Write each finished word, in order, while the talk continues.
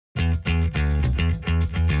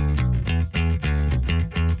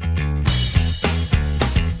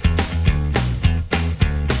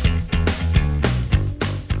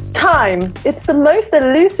Time. It's the most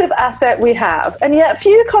elusive asset we have, and yet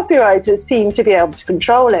few copywriters seem to be able to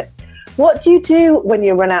control it. What do you do when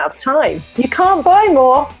you run out of time? You can't buy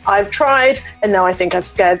more. I've tried, and now I think I've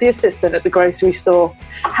scared the assistant at the grocery store.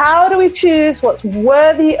 How do we choose what's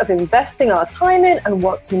worthy of investing our time in and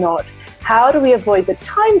what's not? How do we avoid the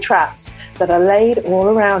time traps that are laid all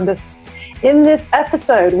around us? In this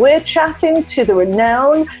episode, we're chatting to the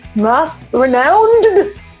renowned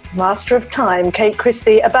Master of Time, Kate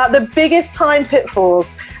Christie, about the biggest time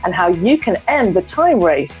pitfalls and how you can end the time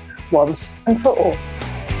race once and for all.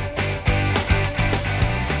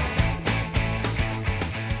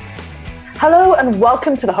 Hello and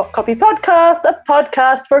welcome to the Hot Copy Podcast, a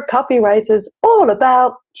podcast for copywriters all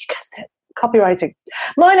about, you guessed it, copywriting.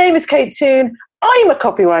 My name is Kate Toon. I'm a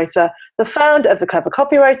copywriter, the founder of the Clever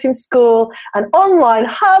Copywriting School, an online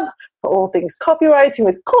hub for all things copywriting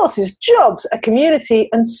with courses, jobs, a community,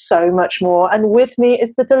 and so much more. And with me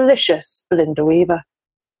is the delicious Belinda Weaver.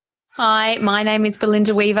 Hi, my name is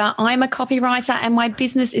Belinda Weaver. I'm a copywriter and my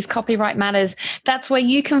business is Copyright Matters. That's where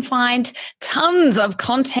you can find tons of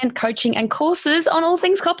content, coaching and courses on all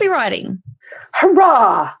things copywriting.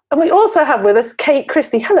 Hurrah! And we also have with us Kate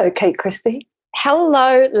Christie. Hello, Kate Christie.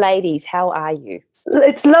 Hello, ladies. How are you?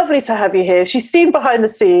 It's lovely to have you here. She's seen behind the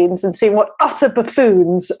scenes and seen what utter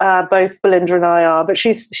buffoons both Belinda and I are, but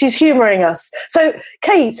she's humouring us. So,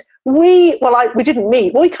 Kate, we didn't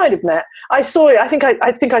meet. Well, we kind of met. I saw you. I think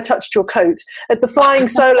I touched your coat at the Flying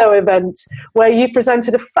Solo event where you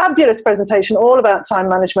presented a fabulous presentation all about time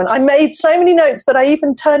management. I made so many notes that I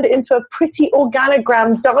even turned it into a pretty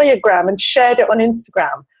organogram diagram and shared it on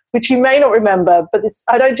Instagram, which you may not remember, but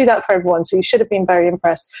I don't do that for everyone, so you should have been very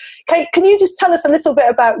impressed. Kate, can you just tell us a little bit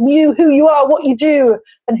about you, who you are, what you do,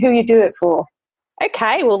 and who you do it for?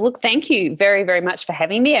 Okay, well, look, thank you very, very much for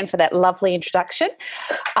having me and for that lovely introduction.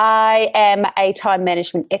 I am a time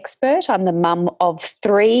management expert. I'm the mum of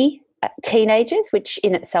 3 teenagers, which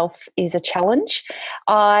in itself is a challenge.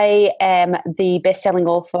 I am the best-selling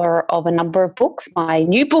author of a number of books. My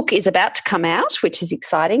new book is about to come out, which is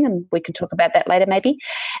exciting, and we can talk about that later maybe.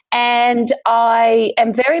 And I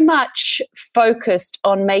am very much focused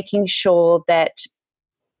on making sure that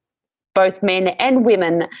both men and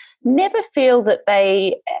women never feel that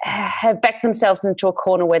they have backed themselves into a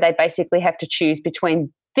corner where they basically have to choose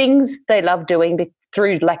between things they love doing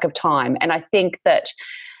through lack of time. And I think that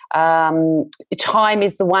time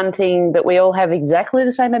is the one thing that we all have exactly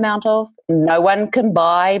the same amount of. No one can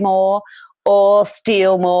buy more or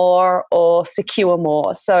steal more or secure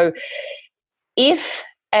more. So if,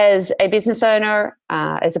 as a business owner,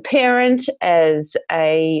 as a parent, as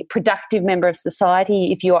a productive member of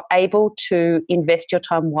society, if you are able to invest your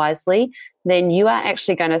time wisely, then you are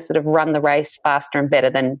actually going to sort of run the race faster and better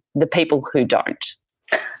than the people who don't.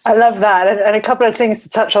 I love that. And a couple of things to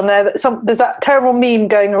touch on there. There's that terrible meme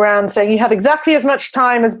going around saying you have exactly as much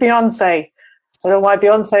time as Beyonce. I don't know why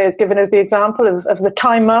Beyonce is given as the example of the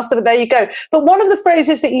time master, but there you go. But one of the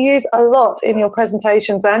phrases that you use a lot in your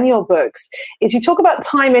presentations and your books is you talk about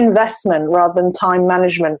time investment rather than time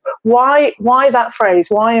management. Why that phrase?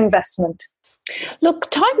 Why investment? Look,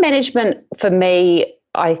 time management for me,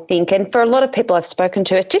 I think, and for a lot of people I've spoken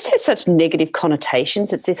to, it just has such negative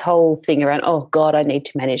connotations. It's this whole thing around, oh God, I need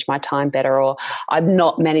to manage my time better, or I'm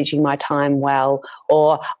not managing my time well,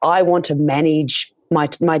 or I want to manage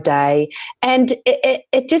my day. And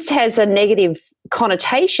it just has a negative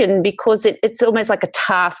connotation because it's almost like a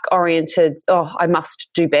task-oriented, oh, I must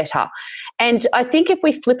do better. And I think if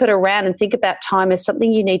we flip it around and think about time as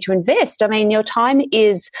something you need to invest, I mean, your time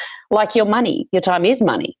is like your money. Your time is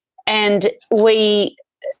money. And we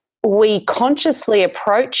consciously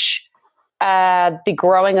approach the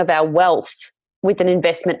growing of our wealth with an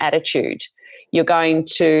investment attitude. You're going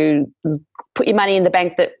to put your money in the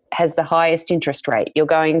bank that has the highest interest rate. You're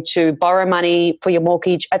going to borrow money for your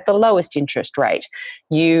mortgage at the lowest interest rate.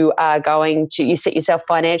 You set yourself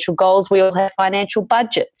financial goals. We all have financial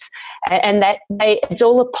budgets. And it's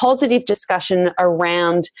all a positive discussion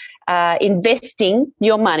around investing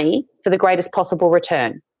your money for the greatest possible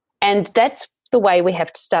return. And that's the way we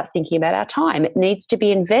have to start thinking about our time. It needs to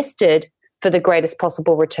be invested for the greatest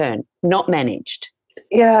possible return, not managed.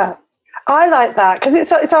 Yeah. I like that because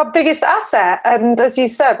it's our biggest asset. And as you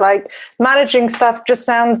said, like managing stuff just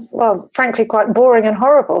sounds, well, frankly, quite boring and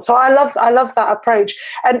horrible. So I love that approach.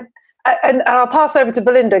 And I'll pass over to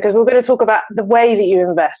Belinda because we're going to talk about the way that you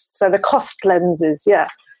invest. So the cost lenses, yeah.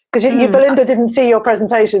 Because Belinda didn't see your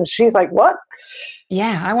presentation. She's like, what?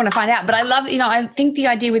 Yeah, I want to find out. But I love, I think the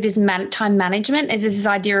idea with this time management is this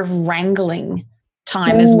idea of wrangling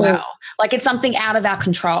time as well. Like it's something out of our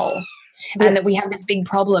control. and that we have this big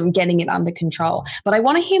problem getting it under control. But I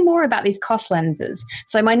want to hear more about these cost lenses.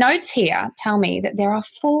 So my notes here tell me that there are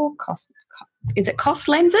 4 is it cost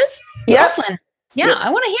lenses? Yes. Cost lenses. Yeah, yes. I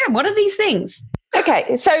want to hear, what are these things?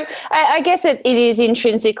 Okay, so I guess it is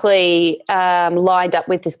intrinsically lined up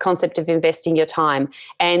with this concept of investing your time.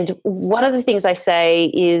 And one of the things I say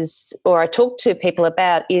is, or I talk to people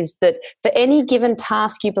about, is that for any given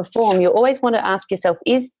task you perform, you always want to ask yourself,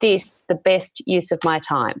 is this the best use of my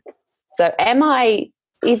time? So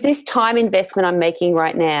is this time investment I'm making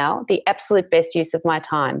right now the absolute best use of my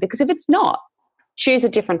time? Because if it's not, choose a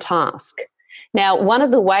different task. Now, one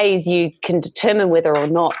of the ways you can determine whether or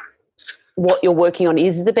not what you're working on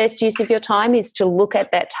is the best use of your time is to look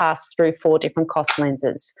at that task through 4 different cost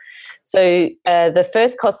lenses. So the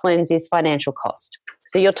first cost lens is financial cost.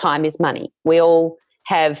 So your time is money. We all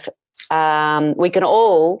have, we can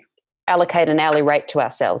all allocate an hourly rate to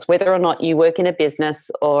ourselves, whether or not you work in a business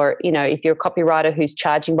or, if you're a copywriter who's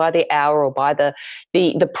charging by the hour or by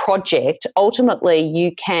the project, ultimately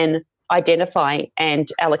you can identify and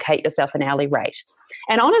allocate yourself an hourly rate.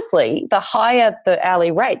 And honestly, the higher the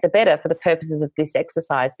hourly rate, the better for the purposes of this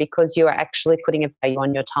exercise, because you are actually putting a value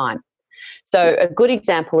on your time. So a good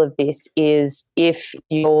example of this is if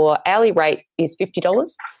your hourly rate is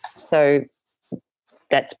 $50, so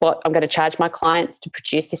that's what I'm going to charge my clients to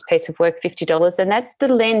produce this piece of work, $50, and that's the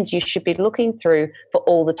lens you should be looking through for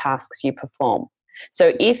all the tasks you perform.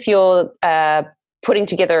 So if you're putting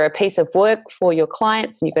together a piece of work for your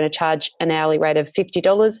clients and you're going to charge an hourly rate of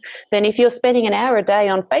 $50, then if you're spending an hour a day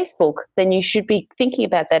on Facebook, then you should be thinking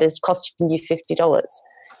about that as costing you $50.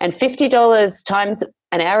 And $50 times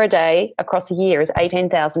an hour a day across a year is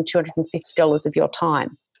 $18,250 of your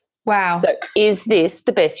time. Wow. So is this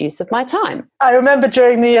the best use of my time? I remember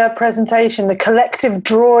during the presentation, the collective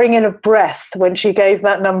drawing in of breath when she gave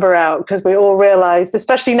that number out, because we all realised,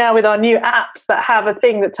 especially now with our new apps that have a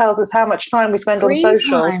thing that tells us how much time we spend on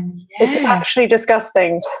social, it's actually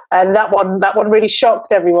disgusting. And that one really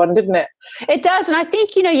shocked everyone, didn't it? It does. And I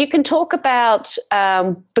think, you can talk about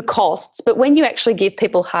the costs, but when you actually give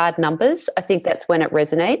people hard numbers, I think that's when it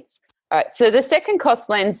resonates. All right, so the second cost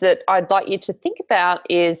lens that I'd like you to think about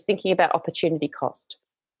is thinking about opportunity cost.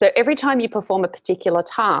 So every time you perform a particular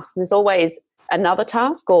task, there's always another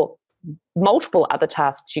task or multiple other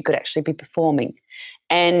tasks you could actually be performing.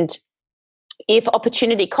 And if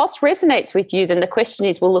opportunity cost resonates with you, then the question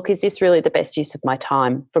is, well, look, is this really the best use of my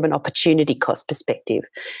time from an opportunity cost perspective?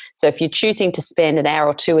 So if you're choosing to spend an hour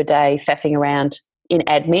or 2 a day faffing around in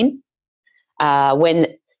admin, when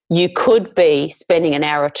you could be spending an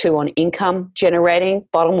hour or 2 on income generating,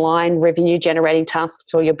 bottom line revenue generating tasks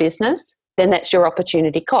for your business, then that's your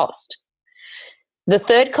opportunity cost. The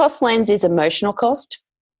third cost lens is emotional cost.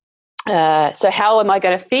 So how am I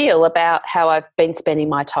going to feel about how I've been spending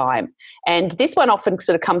my time? And this one often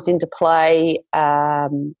sort of comes into play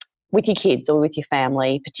with your kids or with your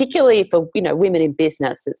family, particularly for women in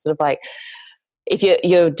business. It's sort of like if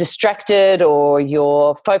you're distracted or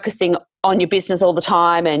you're focusing on your business all the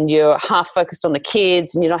time and you're half focused on the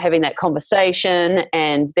kids and you're not having that conversation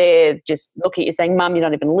and they're just looking at you saying, Mum, you're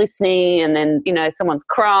not even listening, and then someone's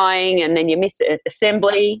crying and then you miss an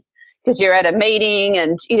assembly because you're at a meeting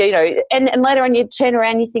and and later on you turn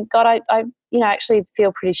around and you think, God, I actually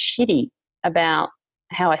feel pretty shitty about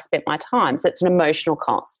how I spent my time. So it's an emotional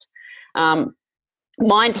cost.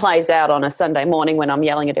 Mine plays out on a Sunday morning when I'm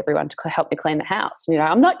yelling at everyone to help me clean the house.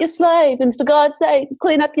 I'm not your slave, and for God's sake,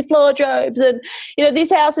 clean up your wardrobes, and this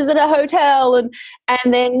house isn't a hotel, and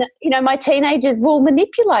then my teenagers will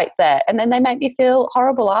manipulate that, and then they make me feel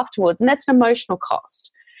horrible afterwards, and that's an emotional cost.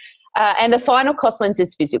 And the final cost lens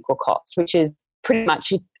is physical cost, which is pretty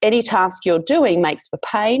much any task you're doing makes for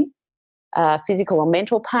pain, physical or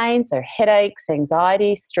mental pain, so headaches,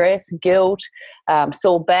 anxiety, stress, guilt,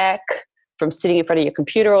 sore back from sitting in front of your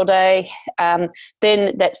computer all day,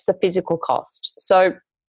 then that's the physical cost. So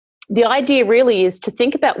the idea really is to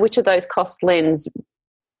think about which of those cost lenses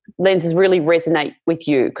really resonate with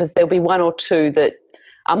you, because there'll be 1 or 2 that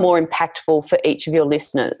are more impactful for each of your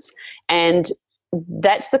listeners. And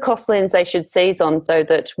that's the cost lens they should seize on, so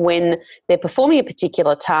that when they're performing a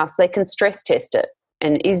particular task, they can stress test it.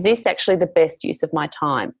 And is this actually the best use of my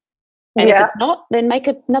time? And if it's not, then make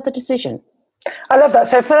another decision. I love that.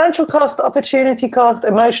 So financial cost, opportunity cost,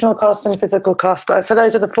 emotional cost, and physical cost. So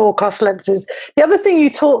those are the 4 cost lenses. The other thing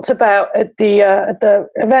you talked about at the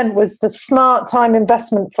event was the smart time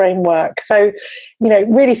investment framework. So,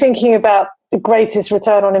 really thinking about the greatest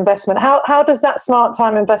return on investment. How does that smart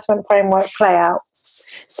time investment framework play out?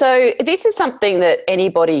 So this is something that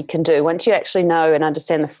anybody can do. Once you actually know and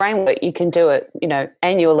understand the framework, you can do it,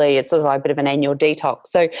 annually. It's sort of like a bit of an annual detox.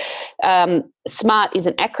 So SMART is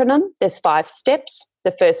an acronym. There's 5 steps.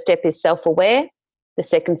 The first step is self-aware. The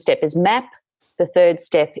second step is map. The third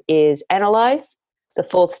step is analyze. The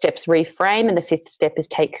fourth step is reframe. And the fifth step is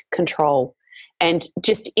take control. And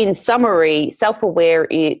just in summary, self-aware,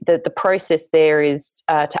 the process there is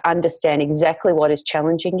to understand exactly what is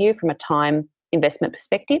challenging you from a time investment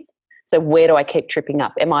perspective. So where do I keep tripping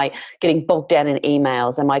up? Am I getting bogged down in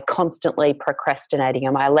emails? Am I constantly procrastinating?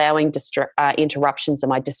 Am I allowing interruptions?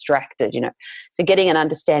 Am I distracted? So getting an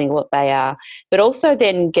understanding of what they are, but also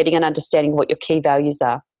then getting an understanding of what your key values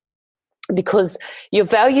are, because your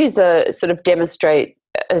values are sort of demonstrated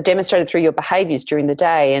through your behaviours during the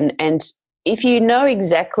day, and if you know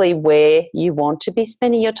exactly where you want to be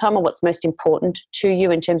spending your time or what's most important to you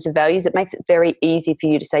in terms of values, it makes it very easy for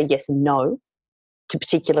you to say yes and no to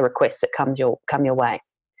particular requests that come your way.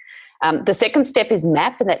 The second step is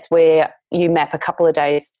map, and that's where you map a couple of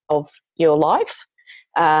days of your life,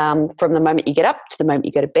 from the moment you get up to the moment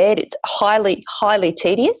you go to bed. It's highly, highly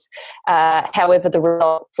tedious. However, the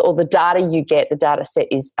results or the data you get, the data set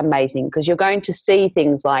is amazing, because you're going to see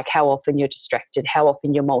things like how often you're distracted, how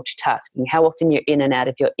often you're multitasking, how often you're in and out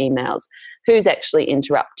of your emails, who's actually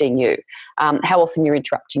interrupting you, how often you're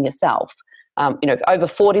interrupting yourself. Over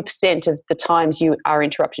 40% of the times you are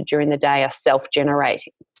interrupted during the day are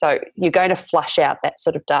self-generating. So you're going to flush out that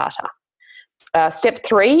sort of data. Step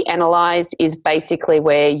 3, analyze, is basically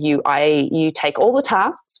where you take all the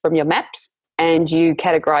tasks from your maps and you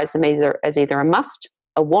categorize them as either a must,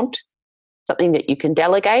 a want, something that you can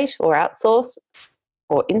delegate or outsource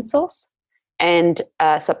or insource, and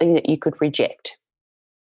something that you could reject.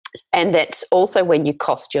 And that's also when you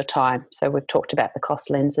cost your time. So we've talked about the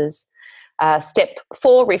cost lenses. Step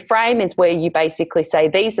 4, reframe, is where you basically say,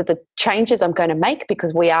 these are the changes I'm going to make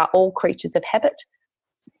because we are all creatures of habit.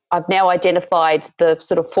 I've now identified the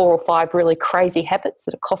sort of 4 or 5 really crazy habits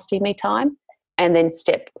that are costing me time. And then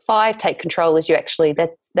step 5, take control, is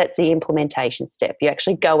that's the implementation step. You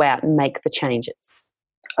actually go out and make the changes.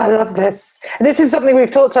 I love this. This is something we've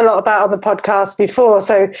talked a lot about on the podcast before.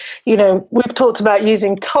 So, we've talked about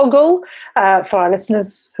using Toggl for our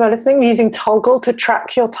listeners who are listening, using Toggl to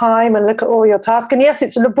track your time and look at all your tasks. And yes,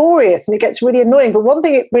 it's laborious and it gets really annoying. But one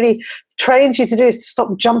thing it really trains you to do is to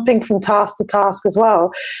stop jumping from task to task as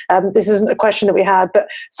well. This isn't a question that we had, but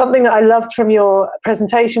something that I loved from your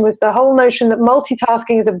presentation was the whole notion that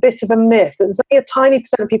multitasking is a bit of a myth. There's only a tiny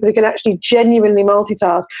percent of people who can actually genuinely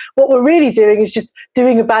multitask. What we're really doing is just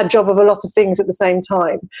doing a bad job of a lot of things at the same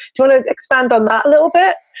time. Do you want to expand on that a little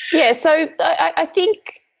bit? Yeah, so I think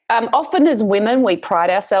often as women, we pride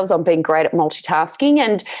ourselves on being great at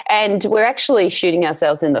multitasking, and we're actually shooting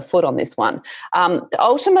ourselves in the foot on this one.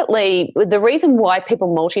 Ultimately, the reason why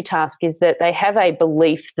people multitask is that they have a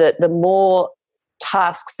belief that the more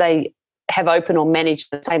tasks they have open or manage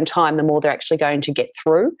at the same time, the more they're actually going to get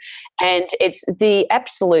through. And it's the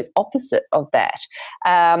absolute opposite of that.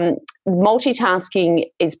 Multitasking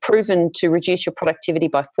is proven to reduce your productivity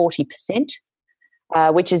by 40%,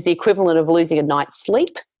 which is the equivalent of losing a night's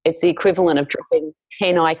sleep. It's the equivalent of dropping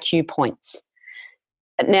 10 IQ points.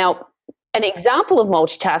 Now, an example of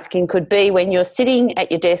multitasking could be when you're sitting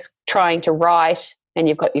at your desk trying to write and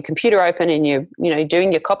you've got your computer open and you're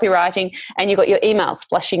doing your copywriting and you've got your emails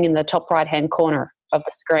flashing in the top right-hand corner of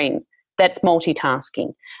the screen. That's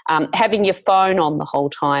multitasking. Having your phone on the whole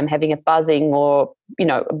time, having a buzzing or,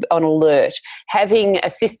 on alert, having a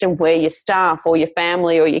system where your staff or your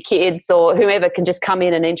family or your kids or whoever can just come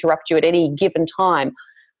in and interrupt you at any given time.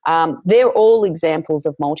 They're all examples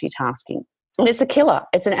of multitasking. And it's a killer.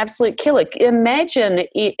 It's an absolute killer. Imagine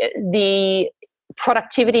the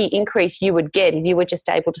productivity increase you would get if you were just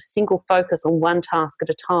able to single focus on one task at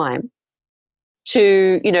a time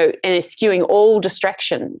and eschewing all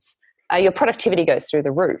distractions. Your productivity goes through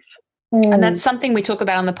the roof. And that's something we talk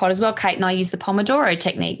about on the pod as well. Kate and I use the Pomodoro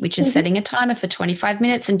technique, which is setting a timer for 25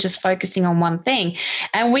 minutes and just focusing on one thing.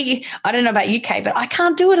 And I don't know about you, Kate, but I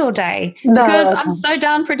can't do it all day because I'm so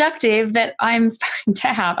darn productive that I'm found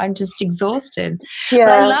out. I'm just exhausted. Yeah.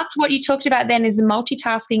 But I loved what you talked about then is the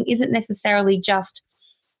multitasking isn't necessarily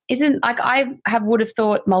would have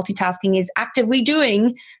thought multitasking is actively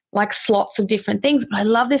doing like slots of different things. But I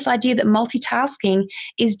love this idea that multitasking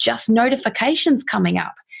is just notifications coming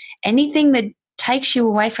up. Anything that takes you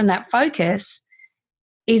away from that focus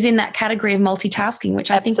is in that category of multitasking, which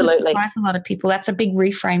I think would surprise a lot of people. That's a big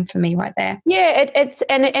reframe for me right there. Yeah, it's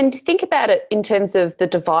and think about it in terms of the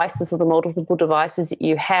devices or the multiple devices that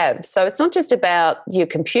you have. So it's not just about your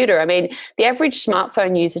computer. I mean, the average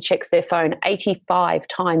smartphone user checks their phone 85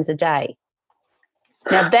 times a day.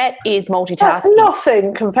 Now that is multitasking. That's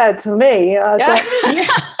nothing compared to me.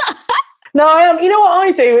 No, I am. You know what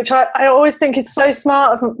I do, which I always think is so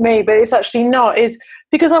smart of me, but it's actually not, is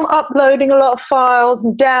because I'm uploading a lot of files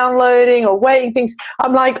and downloading or waiting things,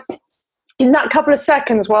 I'm like, in that couple of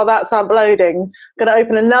seconds while that's uploading, I'm going to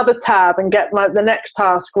open another tab and get the next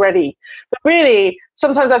task ready. But really,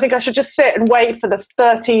 sometimes I think I should just sit and wait for the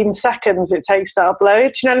 13 seconds it takes to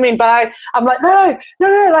upload. Do you know what I mean? But I'm like,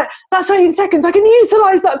 no, like that 13 seconds, I can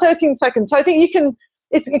utilize that 13 seconds. So I think you can,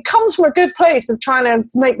 it comes from a good place of trying to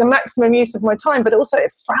make the maximum use of my time, but also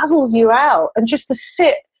it frazzles you out. And just to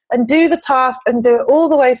sit and do the task and do it all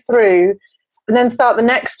the way through and then start the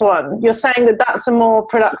next one. You're saying that that's a more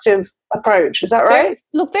productive approach. Is that right?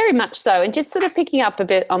 Very much so. And just sort of picking up a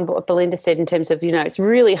bit on what Belinda said in terms of, it's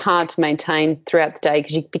really hard to maintain throughout the day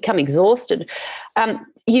because you become exhausted.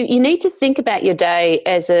 You need to think about your day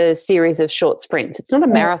as a series of short sprints. It's not a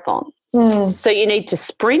marathon. So you need to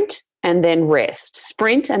sprint and then rest,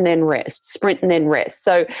 sprint and then rest, sprint and then rest.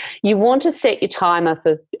 So you want to set your timer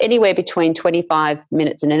for anywhere between 25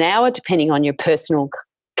 minutes and an hour, depending on your personal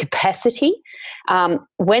capacity.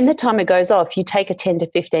 When the timer goes off, you take a 10 to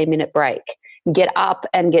 15 minute break, get up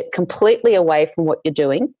and get completely away from what you're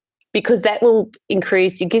doing, because that will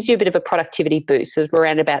increase, it gives you a bit of a productivity boost of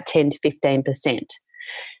around about 10 to 15%.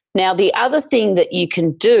 Now, the other thing that you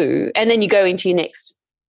can do, and then you go into your next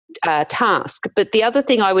task. But the other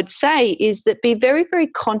thing I would say is that be very, very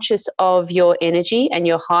conscious of your energy and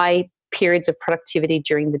your high periods of productivity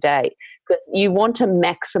during the day, because you want to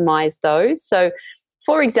maximize those. So,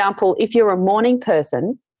 for example, if you're a morning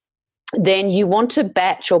person, then you want to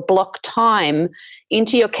batch or block time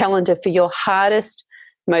into your calendar for your hardest,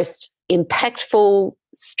 most impactful,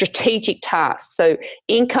 strategic tasks. So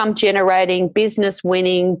income generating, business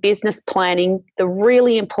winning, business planning, the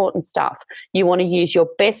really important stuff. You want to use your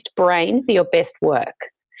best brain for your best work.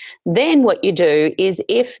 Then what you do is,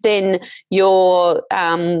 if then you're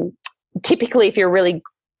typically, if you're really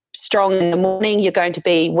strong in the morning, you're going to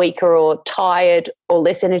be weaker or tired or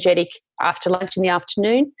less energetic after lunch in the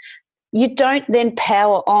afternoon. You don't then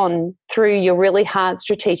power on through your really hard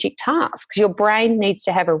strategic tasks. Your brain needs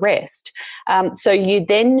to have a rest. So you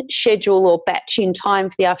then schedule or batch in time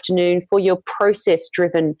for the afternoon for your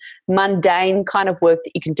process-driven, mundane kind of work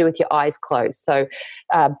that you can do with your eyes closed. So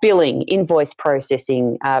billing, invoice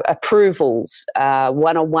processing, approvals,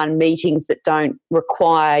 one-on-one meetings that don't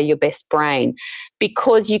require your best brain,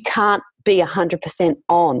 because you can't be 100%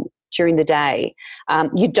 on during the day.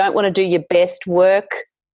 You don't want to do your best work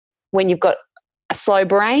when you've got a slow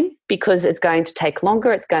brain, because it's going to take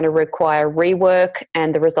longer, it's going to require rework,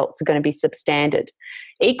 and the results are going to be substandard.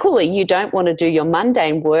 Equally, you don't want to do your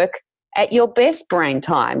mundane work at your best brain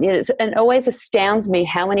time. It always astounds me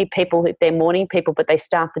how many people, if they're morning people, but they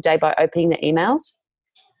start the day by opening their emails.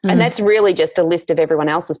 And that's really just a list of everyone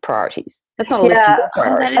else's priorities. That's not a list of your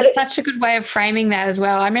priorities. That is such a good way of framing that as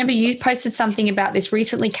well. I remember you posted something about this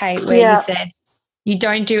recently, Kate, where you said, you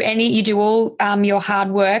don't do you do all your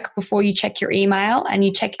hard work before you check your email, and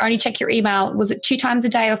you only check your email, was it 2 times a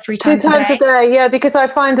day or 3 times a day? 2 times a day, yeah, because I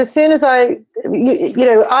find as soon as I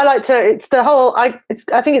like to, it's the whole, I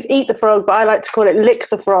think it's eat the frog, but I like to call it lick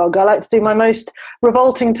the frog. I like to do my most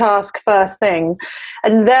revolting task first thing.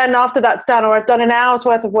 And then after that's done, or I've done an hour's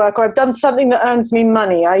worth of work, or I've done something that earns me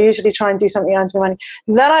money, I usually try and do something that earns me money.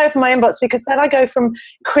 Then I open my inbox, because then I go from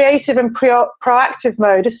creative and proactive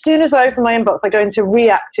mode. As soon as I open my inbox, I go into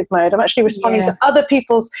reactive mode. I'm actually responding to other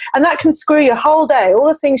people's, and that can screw your whole day. All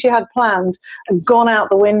the things you had planned have gone out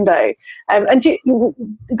the window.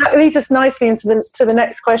 That leads us nicely into the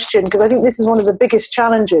next question, because I think this is one of the biggest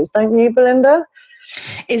challenges, don't you, Belinda?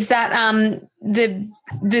 Is that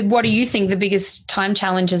what do you think the biggest time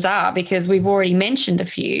challenges are? Because we've already mentioned a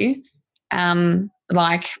few,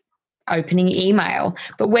 like opening email,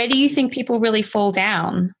 but where do you think people really fall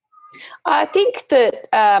down? I think that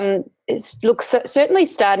certainly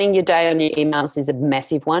starting your day on your emails is a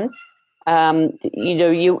massive one.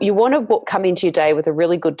 You want to come into your day with a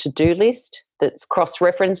really good to-do list that's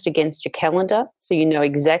cross-referenced against your calendar, so you know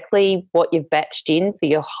exactly what you've batched in for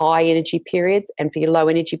your high energy periods and for your low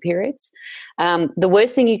energy periods. The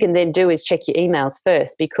worst thing you can then do is check your emails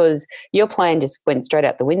first, because your plan just went straight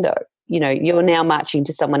out the window. You're now marching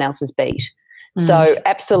to someone else's beat. So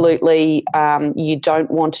absolutely, you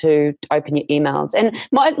don't want to open your emails. And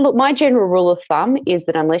my general rule of thumb is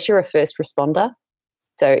that unless you're a first responder,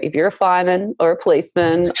 So if you're a fireman or a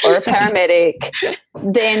policeman or a paramedic,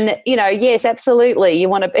 then, yes, absolutely, you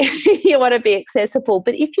want to be accessible.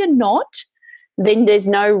 But if you're not, then there's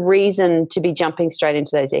no reason to be jumping straight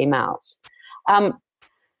into those emails.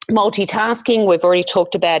 Multitasking, we've already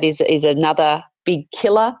talked about, is another big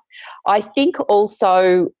killer. I think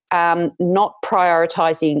also not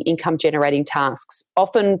prioritizing income generating tasks.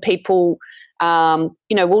 Often people, will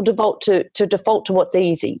default to what's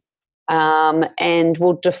easy, and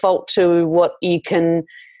will default to what we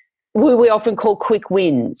often call quick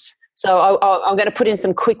wins. So I'm going to put in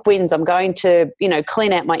some quick wins. I'm going to,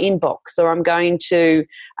 clean out my inbox, or I'm going to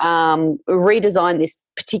redesign this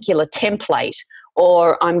particular template,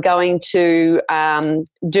 or I'm going to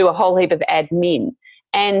do a whole heap of admin.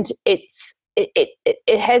 And it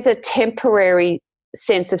has a temporary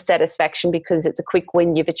sense of satisfaction because it's a quick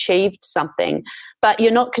win, you've achieved something, but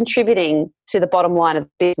you're not contributing to the bottom line of the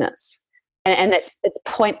business, and it's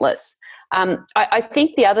pointless. I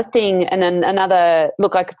think the other thing, and then another,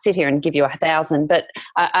 look, I could sit here and give you 1,000, but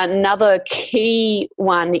another key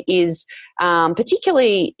one is,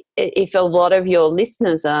 particularly if a lot of your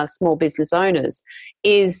listeners are small business owners,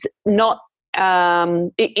 is not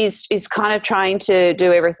is kind of trying to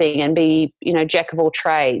do everything and be, jack of all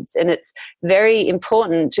trades. And it's very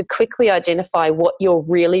important to quickly identify what you're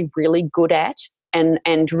really, really good at, and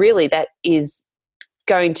really that is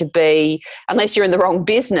going to be, unless you're in the wrong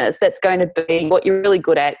business, that's going to be what you're really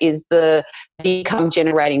good at is the income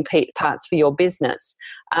generating parts for your business.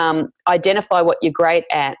 Identify what you're great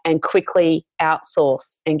at and quickly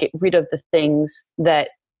outsource and get rid of the things that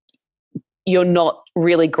you're not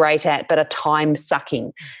really great at but are time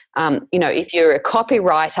sucking. If you're a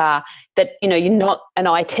copywriter, that you're not an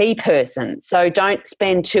IT person, so don't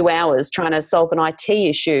spend 2 hours trying to solve an IT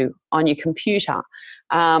issue on your computer.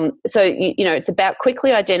 It's about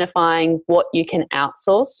quickly identifying what you can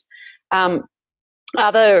outsource.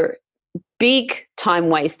 Other big time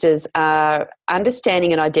wasters are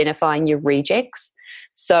understanding and identifying your rejects.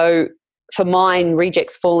 So for mine,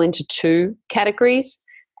 rejects fall into 2 categories.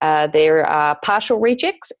 There are partial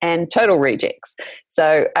rejects and total rejects.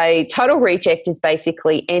 So a total reject is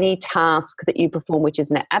basically any task that you perform which is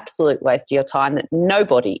an absolute waste of your time that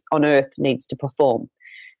nobody on earth needs to perform.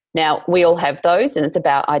 Now, we all have those, and it's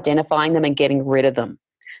about identifying them and getting rid of them.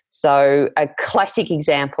 So a classic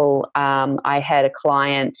example, I had a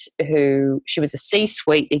client who, she was a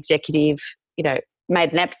C-suite executive,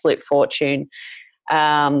 made an absolute fortune,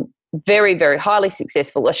 very, very highly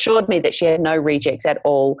successful, assured me that she had no rejects at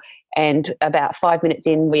all. And about 5 minutes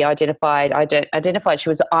in, we identified she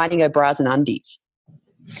was ironing her bras and undies.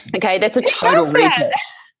 Okay, that's a total reject.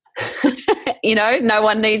 No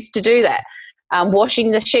one needs to do that.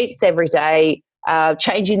 Washing the sheets every day,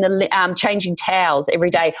 changing towels every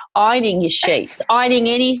day, ironing your sheets, ironing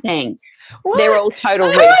anything. What? They're all total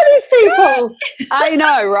rejects. Who are these people? I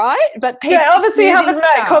know, right? But people obviously you haven't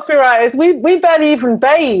met copywriters. We barely even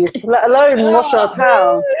bathe, let alone wash our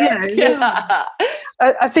towels. Yeah.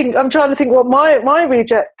 I think I'm trying to think what my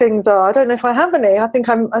reject things are. I don't know if I have any. I think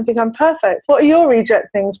I'm perfect. What are your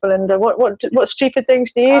reject things, Belinda? What stupid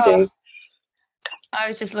things do you do? I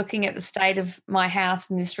was just looking at the state of my house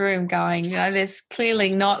in this room going, there's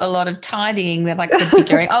clearly not a lot of tidying that I could be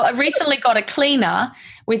doing. I recently got a cleaner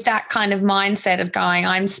with that kind of mindset of going,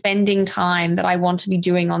 I'm spending time that I want to be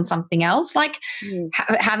doing on something else, like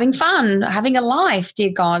having fun, having a life,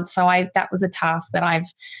 dear God. So that was a task that I've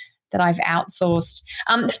outsourced.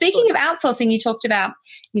 Speaking of outsourcing, you talked about,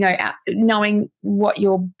 knowing what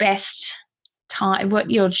your best time, what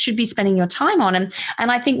you should be spending your time on. And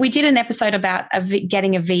I think we did an episode about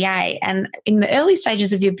getting a VA. And in the early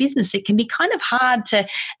stages of your business, it can be kind of hard to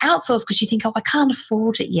outsource because you think, I can't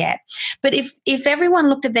afford it yet. But if everyone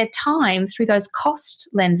looked at their time through those cost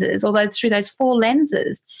lenses or through those 4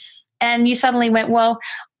 lenses, and you suddenly went, well,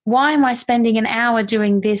 why am I spending an hour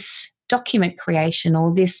doing this document creation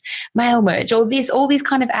or this mail merge or all these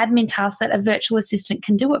kind of admin tasks that a virtual assistant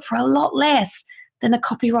can do it for a lot less than a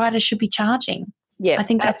copywriter should be charging. Yeah, I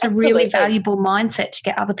think that's absolutely a really valuable mindset to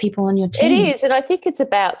get other people on your team. It is, and I think it's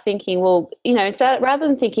about thinking, well, so rather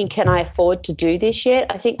than thinking, can I afford to do this yet?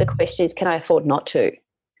 I think the question is, can I afford not to?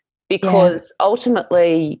 Because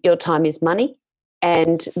ultimately your time is money,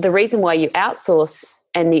 and the reason why you outsource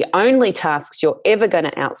and the only tasks you're ever going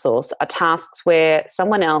to outsource are tasks where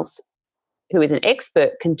someone else who is an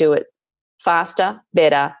expert can do it faster,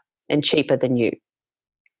 better, and cheaper than you.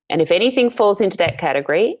 And if anything falls into that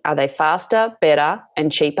category, are they faster, better,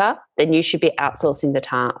 and cheaper, then you should be outsourcing the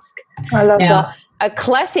task. I love that. A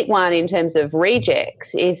classic one in terms of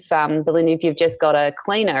rejects, if Belinda, if you've just got a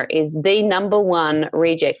cleaner, is the number one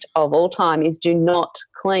reject of all time is do not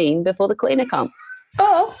clean before the cleaner comes.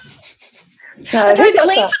 Oh. No, I don't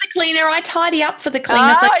clean for the cleaner. I tidy up for the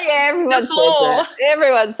cleaner. Oh, yeah,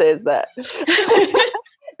 everyone says that. Everyone says that.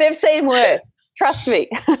 They've seen worse. Trust me.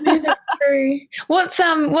 That's true.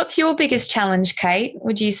 What's your biggest challenge, Kate,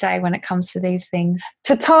 would you say, when it comes to these things?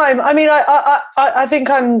 To time, I mean, I think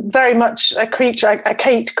I'm very much a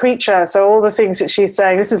Kate creature. So all the things that she's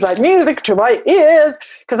saying, this is like music to my ears,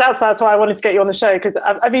 because that's why I wanted to get you on the show, because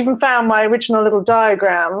I've even found my original little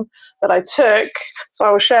diagram that I took. So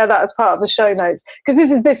I will share that as part of the show notes,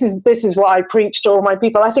 because this is what I preach to all my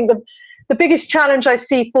people. I think the biggest challenge I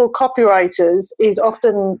see for copywriters is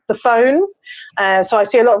often the phone. So I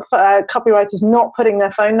see a lot of copywriters not putting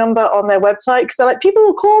their phone number on their website because they're like, people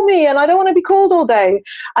will call me and I don't want to be called all day.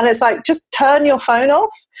 And it's like, just turn your phone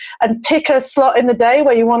off and pick a slot in the day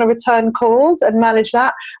where you want to return calls and manage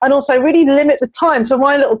that. And also really limit the time. So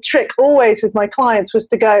my little trick always with my clients was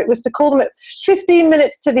to call them at 15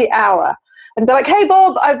 minutes to the hour. And be like, hey,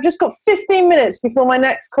 Bob, I've just got 15 minutes before my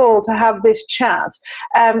next call to have this chat.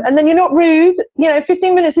 And then you're not rude.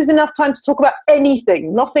 15 minutes is enough time to talk about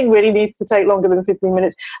anything. Nothing really needs to take longer than 15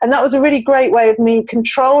 minutes. And that was a really great way of me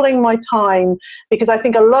controlling my time, because I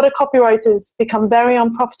think a lot of copywriters become very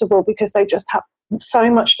unprofitable because they just have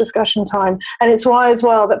so much discussion time. And it's why as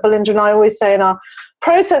well that Belinda and I always say in our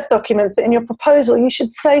process documents that in your proposal, you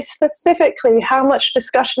should say specifically how much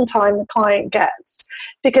discussion time the client gets,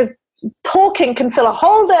 because talking can fill a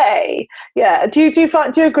whole day. Yeah. Do you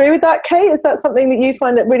agree with that, Kate? Is that something that you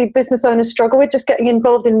find that really business owners struggle with, just getting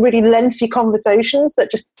involved in really lengthy conversations that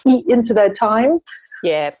just eat into their time?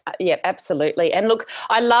 Yeah, absolutely. And look,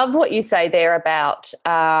 I love what you say there about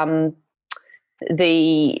calling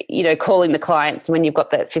the clients when you've got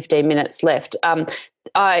that 15 minutes left.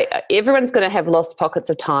 Everyone's going to have lost pockets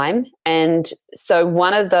of time, and so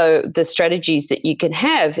one of the strategies that you can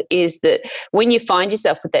have is that when you find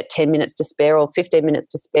yourself with that 10 minutes to spare or 15 minutes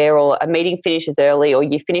to spare, or a meeting finishes early, or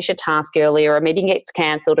you finish a task early, or a meeting gets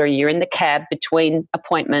cancelled, or you're in the cab between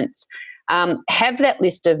appointments, have that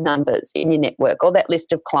list of numbers in your network or that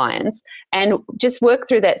list of clients and just work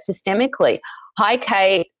through that systemically. Hi,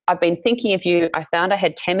 Kate, I've been thinking of you. I found I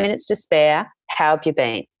had 10 minutes to spare. How have you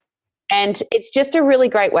been? And it's just a really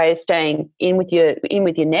great way of staying in with your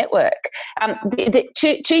network.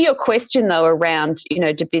 To your question though, around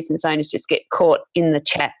do business owners just get caught in the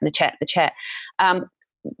chat?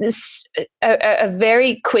 A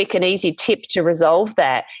very quick and easy tip to resolve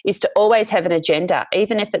that is to always have an agenda,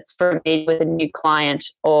 even if it's for a meeting with a new client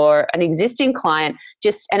or an existing client.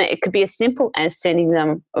 And it could be as simple as sending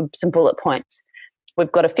them some bullet points.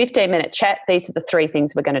 We've got a 15-minute chat. These are the 3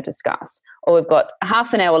 things we're going to discuss. Or we've got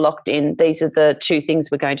half an hour locked in. These are the 2 things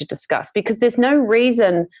we're going to discuss. Because there's no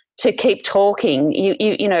reason to keep talking.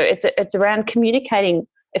 It's around communicating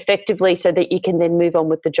effectively so that you can then move on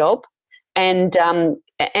with the job. And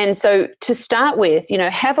so to start with,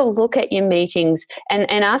 have a look at your meetings and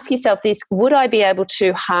ask yourself this: would I be able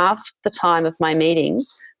to halve the time of my meetings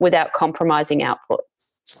without compromising output?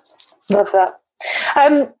 Love that.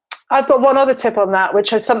 I've got one other tip on that,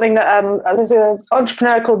 which is something that there's an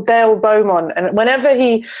entrepreneur called Dale Beaumont, and whenever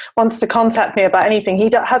he wants to contact me about anything, he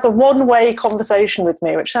has a one-way conversation with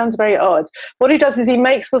me, which sounds very odd. What he does is he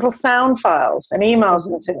makes little sound files and emails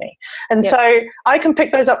them to me. And so I can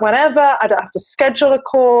pick those up whenever. I don't have to schedule a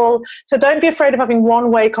call. So don't be afraid of having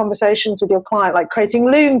one-way conversations with your client, like creating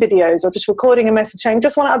Loom videos or just recording a message saying,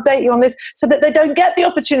 just want to update you on this, so that they don't get the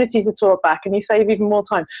opportunity to talk back and you save even more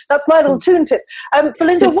time. That's my little toon tip.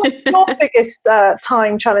 Belinda, what's your biggest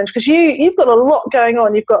time challenge? Because you've got a lot going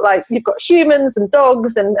on. You've got humans and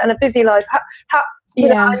dogs and a busy life. I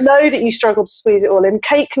know that you struggle to squeeze it all in.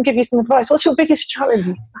 Kate can give you some advice. What's your biggest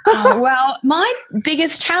challenge? Well, my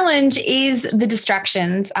biggest challenge is the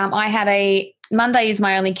distractions. Monday is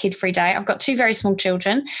my only kid-free day. I've got 2 very small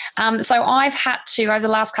children. So I've had to, over the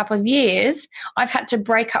last couple of years, I've had to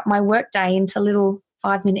break up my work day into little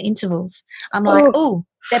 5-minute intervals. I'm like,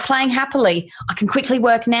 they're playing happily. I can quickly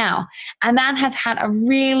work now. And that has had a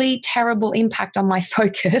really terrible impact on my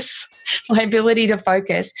focus, my ability to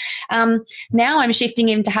focus. Now I'm shifting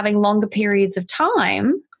into having longer periods of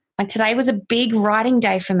time. Like today was a big writing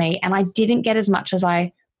day for me, and I didn't get as much as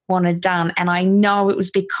I wanted done. And I know it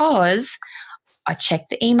was because I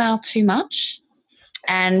checked the email too much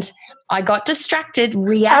and I got distracted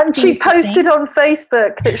reacting. And she posted on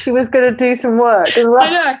Facebook that she was going to do some work as well. I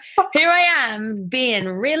know. Here I am being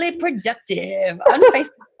really productive on Facebook.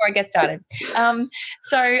 before I get started.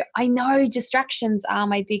 So I know distractions are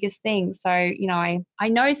my biggest thing. So, I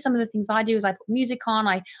know some of the things I do is I put music on,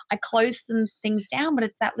 I close some things down, but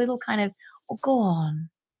it's that little kind of, go on,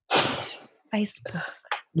 Facebook.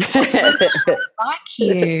 Like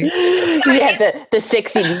you. Yeah, the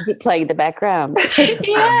sexy music playing in the background.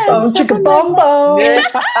 Yeah, chicka bomb bomb.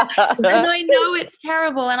 And I know it's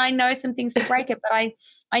terrible, and I know some things to break it, but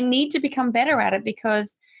I need to become better at it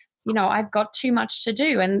because, I've got too much to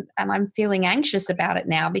do, and I'm feeling anxious about it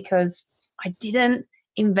now because I didn't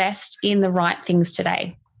invest in the right things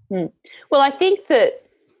today. Well, I think that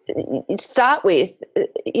start with,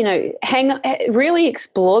 really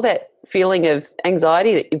explore that feeling of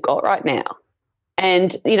anxiety that you've got right now,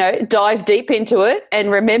 and dive deep into it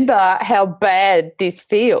and remember how bad this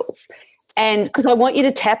feels, and because I want you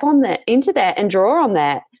to tap into that and draw on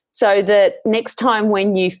that, so that next time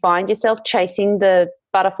when you find yourself chasing the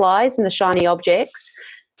butterflies and the shiny objects,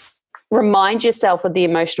 remind yourself of the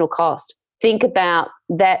emotional cost. Think about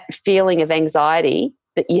that feeling of anxiety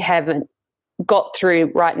that you haven't got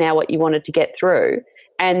through right now, what you wanted to get through.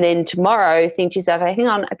 And then tomorrow think to yourself, hey, hang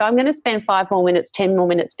on, if I'm going to spend 5 more minutes, 10 more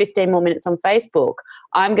minutes, 15 more minutes on Facebook,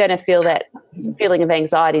 I'm going to feel that feeling of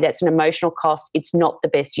anxiety. That's an emotional cost. It's not the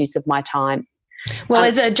best use of my time. Well,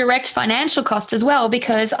 it's a direct financial cost as well,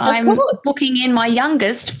 because I'm booking in my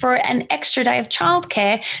youngest for an extra day of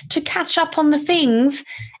childcare to catch up on the things.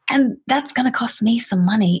 And that's going to cost me some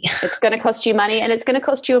money. It's going to cost you money, and it's going to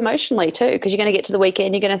cost you emotionally too, because you're going to get to the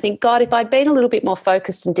weekend, you're going to think, God, if I'd been a little bit more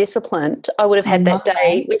focused and disciplined, I would have had that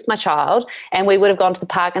day with my child and we would have gone to the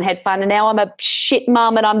park and had fun. And now I'm a shit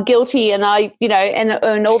mum and I'm guilty and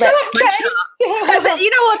and all that. But you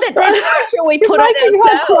know what? That pressure we put on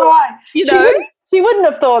ourselves. She wouldn't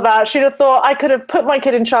have thought that. She'd have thought I could have put my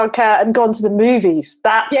kid in childcare and gone to the movies.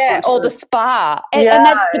 Or the spa. And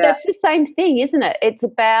that's the same thing, isn't it? It's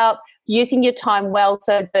about using your time well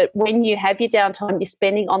so that when you have your downtime, you're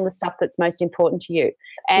spending on the stuff that's most important to you.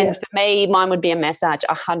 And for me, mine would be a massage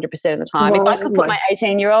 100% of the time. If I could put my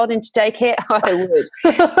 18-year-old into daycare, I would.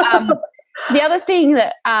 The other thing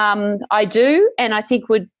that I do and I think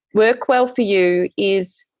would work well for you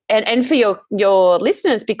is, and for your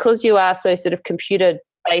listeners, because you are so sort of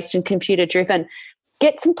computer-based and computer-driven,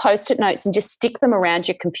 get some Post-it notes and just stick them around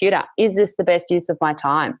your computer. Is this the best use of my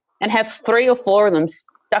time? And have 3 or 4 of them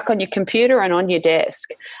stuck on your computer and on your desk,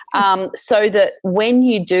 so that when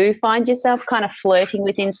you do find yourself kind of flirting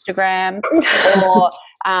with Instagram or,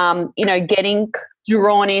 getting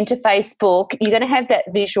drawn into Facebook, you're going to have that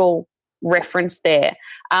visual reference there.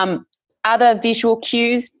 Other visual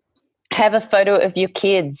cues, have a photo of your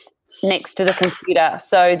kids next to the computer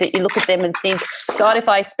so that you look at them and think, God, if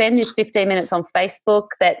I spend this 15 minutes on Facebook,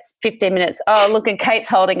 that's 15 minutes. Oh, look, and Kate's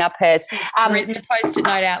holding up hers. Written a Post-it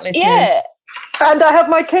note out, listeners. Yeah. And I have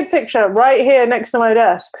my kid picture right here next to my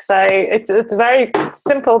desk. So it's a very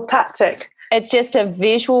simple tactic. It's just a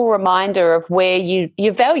visual reminder of where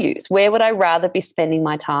your values, where would I rather be spending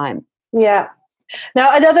my time? Yeah.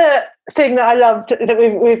 Now, another thing that I loved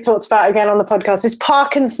that we've talked about again on the podcast is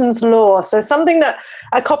Parkinson's law. So something that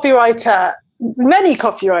many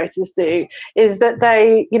copywriters do is that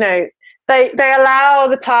they allow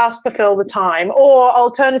the task to fill the time, or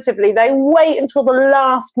alternatively, they wait until the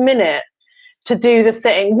last minute to do the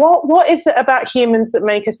thing. What is it about humans that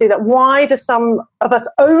make us do that? Why do some of us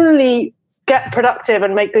only get productive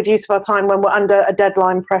and make good use of our time when we're under a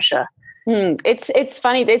deadline pressure? It's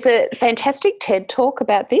funny. There's a fantastic TED talk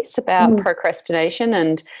about this, about procrastination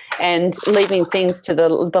and leaving things to the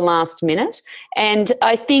last minute. And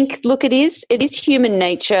I think, look, it is human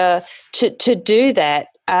nature to do that.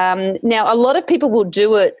 Now, a lot of people will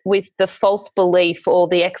do it with the false belief or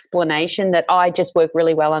the explanation that I just work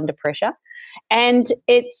really well under pressure. And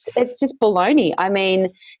it's just baloney. I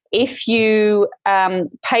mean, if you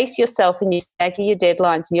pace yourself and you stagger your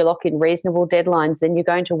deadlines and you lock in reasonable deadlines, then you're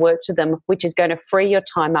going to work to them, which is going to free your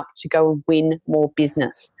time up to go and win more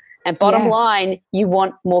business. And bottom line, you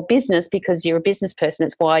want more business because you're a business person.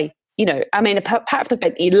 That's why, apart from the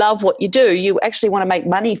fact that you love what you do, you actually want to make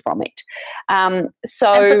money from it. And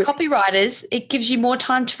for copywriters, it gives you more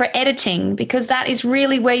time for editing, because that is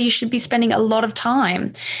really where you should be spending a lot of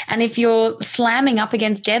time. And if you're slamming up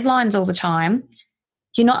against deadlines all the time,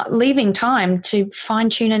 you're not leaving time to fine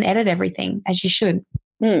tune and edit everything as you should.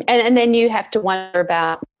 And then you have to wonder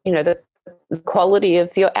about, the quality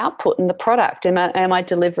of your output and the product. Am I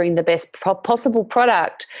delivering the best possible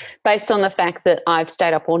product based on the fact that I've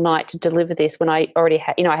stayed up all night to deliver this when I already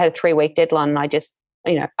had, I had a 3-week deadline and I just,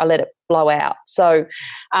 I let it blow out. So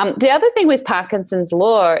the other thing with Parkinson's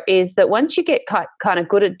law is that once you get kind of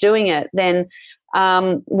good at doing it, then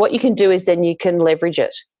what you can do is then you can leverage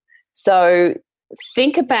it. So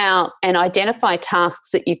think about and identify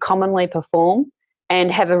tasks that you commonly perform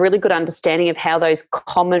and have a really good understanding of how those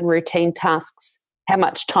common routine tasks, how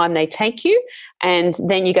much time they take you. And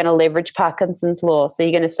then you're going to leverage Parkinson's law. So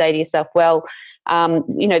you're going to say to yourself, well,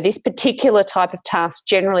 this particular type of task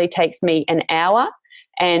generally takes me an hour,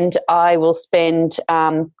 and I will spend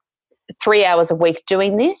 3 hours a week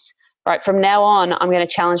doing this. Right, from now on, I'm going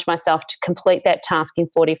to challenge myself to complete that task in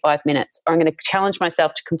 45 minutes, or I'm going to challenge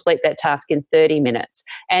myself to complete that task in 30 minutes.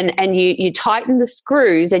 And you tighten the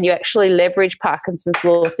screws and you actually leverage Parkinson's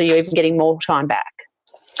law, so you're even getting more time back.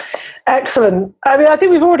 Excellent. I mean, I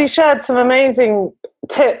think we've already shared some amazing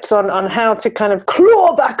tips on how to kind of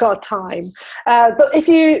claw back our time. But if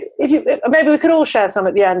you maybe we could all share some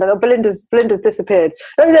at the end. Belinda's disappeared.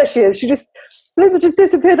 Oh, there she is. Belinda just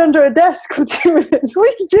disappeared under a desk for 2 minutes. What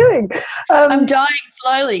are you doing? I'm dying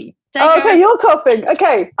slowly. Okay, you're coughing.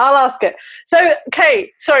 Okay, I'll ask it. So,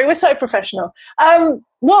 Kate, sorry, we're so professional.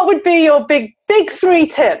 What would be your big 3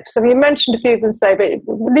 tips? I mean, you mentioned a few of them today,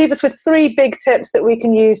 but leave us with 3 big tips that we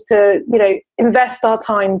can use to, invest our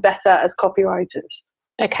time better as copywriters.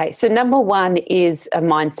 Okay, so number 1 is a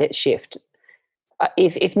mindset shift.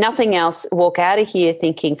 If nothing else, walk out of here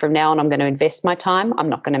thinking from now on I'm going to invest my time, I'm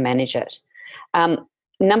not going to manage it.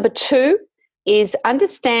 Number 2 is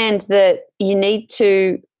understand that you need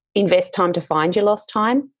to invest time to find your lost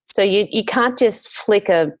time. So you can't just flick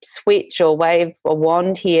a switch or wave a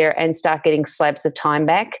wand here and start getting slabs of time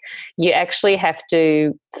back. You actually have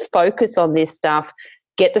to focus on this stuff,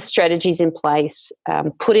 get the strategies in place,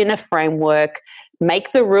 put in a framework,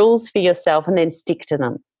 make the rules for yourself, and then stick to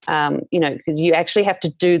them. Because you actually have to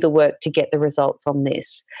do the work to get the results on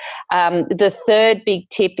this. The third big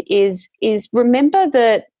tip is remember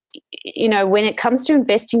that, when it comes to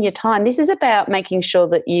investing your time, this is about making sure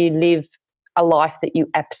that you live a life that you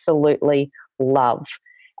absolutely love.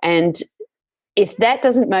 And if that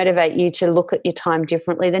doesn't motivate you to look at your time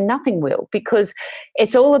differently, then nothing will, because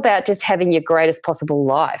it's all about just having your greatest possible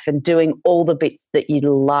life and doing all the bits that you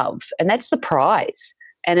love. And that's the prize.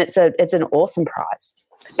 And it's an awesome prize.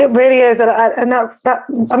 It really is, and that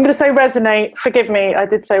I'm going to say resonate. Forgive me, I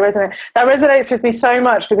did say resonate. That resonates with me so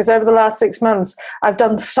much because over the last 6 months, I've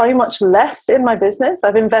done so much less in my business.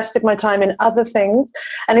 I've invested my time in other things,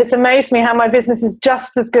 and it's amazed me how my business is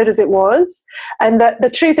just as good as it was. And that the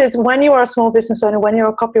truth is, when you are a small business owner, when you're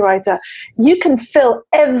a copywriter, you can fill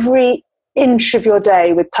every inch of your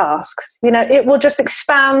day with tasks. It will just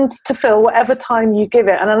expand to fill whatever time you give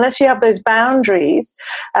it, and unless you have those boundaries,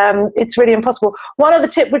 it's really impossible. One other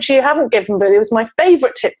tip which you haven't given, but it was my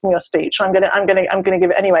favorite tip from your speech, I'm going to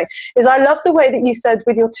give it anyway, is I love the way that you said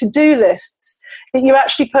with your to-do lists that you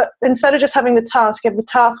actually put, instead of just having the task, you have the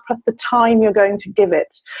task plus the time you're going to give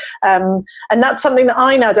it. And that's something that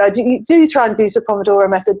I now do. I do try and do the Pomodoro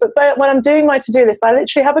method, but when I'm doing my to-do list, I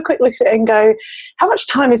literally have a quick look at it and go, how much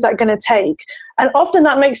time is that going to take? And often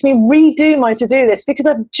that makes me redo my to-do list because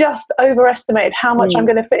I've just overestimated how much I'm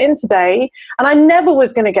going to fit in today. And I never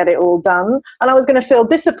was going to get it all done. And I was going to feel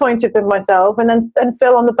disappointed with myself and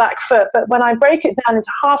feel on the back foot. But when I break it down into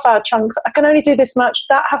half-hour chunks, I can only do this much.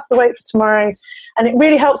 That has to wait for tomorrow. And it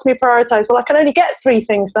really helps me prioritize. Well, I can only get 3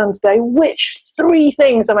 things done today. Which 3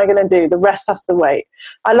 things am I going to do? The rest has to wait.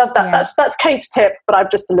 I love that. Yeah. That's Kate's tip, but I've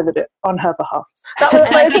just delivered it on her behalf.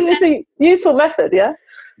 It's a useful method, yeah?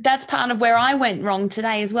 That's part of where I went wrong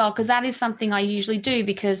today as well, because that is something I usually do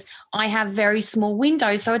because I have very small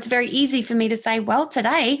windows. So it's very easy for me to say, well,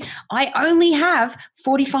 today I only have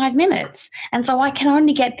 45 minutes. And so I can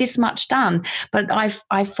only get this much done. But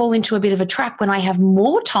I fall into a bit of a trap when I have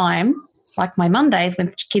more time, like my Mondays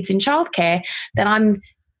with kids in childcare, that I'm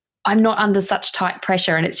not under such tight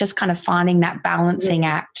pressure. And it's just kind of finding that balancing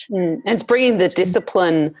act. And it's bringing the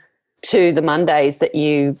discipline to the Mondays that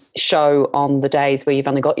you show on the days where you've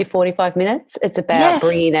only got your 45 minutes. It's about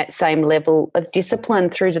bringing that same level of discipline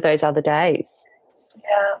through to those other days.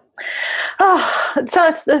 Yeah.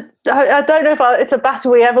 So I don't know if it's a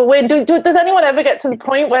battle we ever win. Does anyone ever get to the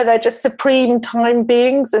point where they're just supreme time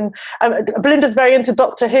beings? And Belinda's very into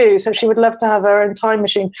Doctor Who, so she would love to have her own time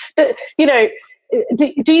machine.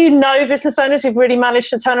 Do you know business owners who've really managed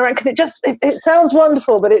to turn around? Because it sounds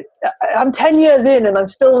wonderful, but I'm 10 years in and I've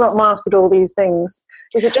still not mastered all these things.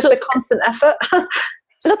 Is it just a constant effort?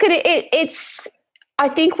 Look at it. It's, I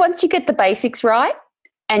think once you get the basics right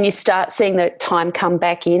and you start seeing the time come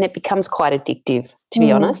back in, it becomes quite addictive. to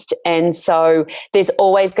be honest. And so there's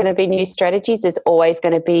always going to be new strategies. There's always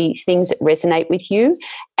going to be things that resonate with you.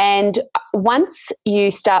 And once you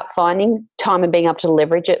start finding time and being able to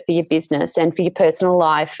leverage it for your business and for your personal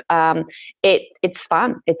life, it's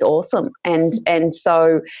fun. It's awesome. And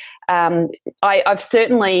so I've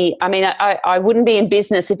certainly, I mean, I wouldn't be in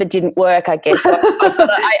business if it didn't work, I guess.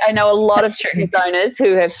 I know a lot of business owners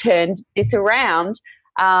who have turned this around.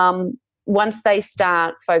 Once they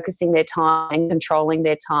start focusing their time and controlling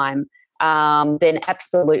their time, then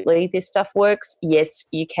absolutely this stuff works. Yes,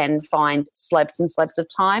 you can find slabs and slabs of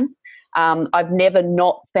time. I've never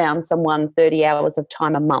not found someone 30 hours of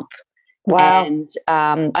time a month. Wow.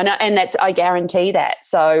 And that's, I guarantee that.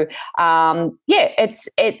 So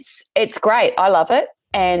it's great. I love it.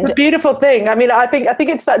 And it's a beautiful thing. I mean, I think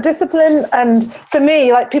it's that discipline. And for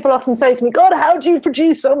me, like, people often say to me, God, how do you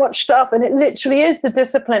produce so much stuff? And it literally is the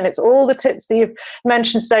discipline. It's all the tips that you've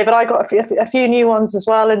mentioned today, but I got a few new ones as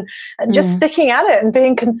well. And just sticking at it and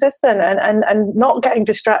being consistent and not getting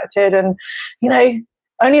distracted and,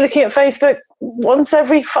 only looking at Facebook once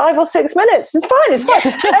every 5 or 6 minutes. It's fine.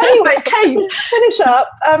 Anyway, Kate, finish up.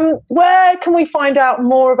 Where can we find out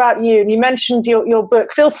more about you? And you mentioned your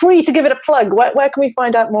book. Feel free to give it a plug. Where can we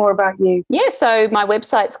find out more about you? Yeah, so my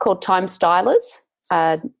website's called Time Stylers,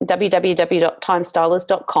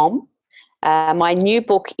 www.timestylers.com. My new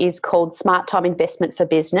book is called Smart Time Investment for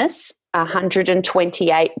Business,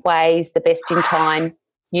 128 Ways the Best in Time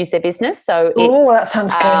Use Their Business. So that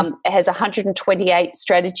sounds good. It has 128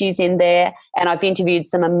 strategies in there, and I've interviewed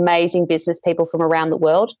some amazing business people from around the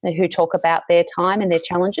world who talk about their time and their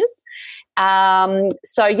challenges.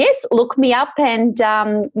 So yes, look me up, and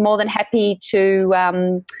more than happy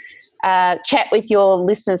to chat with your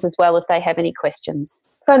listeners as well if they have any questions.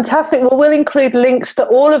 Fantastic. Well, we'll include links to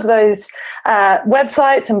all of those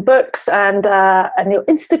websites and books and your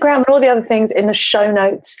Instagram and all the other things in the show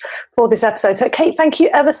notes for this episode. So, Kate, thank you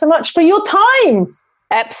ever so much for your time.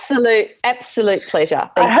 Absolute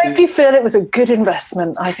pleasure. I hope you feel it was a good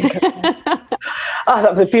investment. I think. That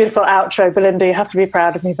was a beautiful outro, Belinda. You have to be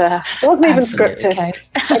proud of me there. It wasn't even scripted.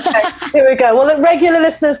 Okay, here we go. Well, the regular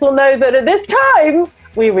listeners will know that at this time,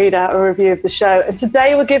 we read out a review of the show. And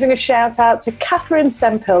today we're giving a shout out to Catherine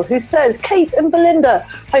Sempill, who says, Kate and Belinda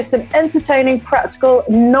host an entertaining, practical,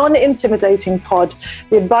 non-intimidating pod.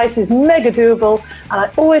 The advice is mega doable, and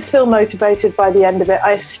I always feel motivated by the end of it.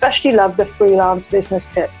 I especially love the freelance business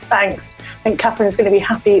tips. Thanks. I think Catherine is going to be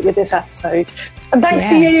happy with this episode. And thanks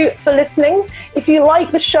to you for listening. If you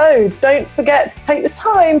like the show, don't forget to take the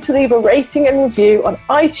time to leave a rating and review on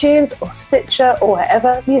iTunes or Stitcher or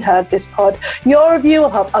wherever you heard this pod. Your review will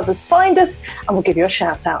help others find us, and we'll give you a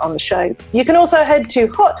shout out on the show. You can also head to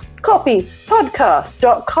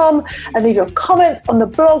hotcopypodcast.com and leave your comments on the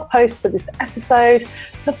blog post for this episode.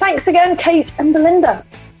 So thanks again, Kate and Belinda.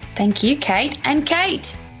 Thank you, Kate and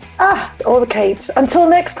Kate. All the Kates. Until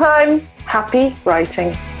next time, happy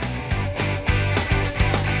writing.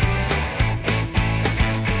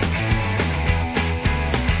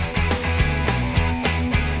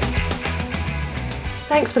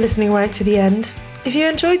 Thanks for listening right to the end. If you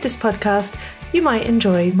enjoyed this podcast, you might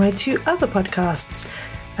enjoy my 2 other podcasts.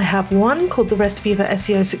 I have one called The Recipe for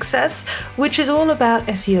SEO Success, which is all about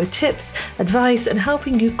SEO tips, advice, and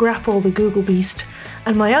helping you grapple the Google beast.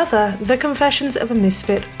 And my other, The Confessions of a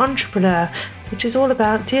Misfit Entrepreneur, which is all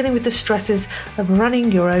about dealing with the stresses of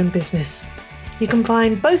running your own business. You can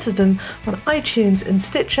find both of them on iTunes and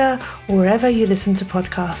Stitcher, or wherever you listen to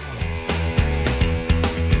podcasts.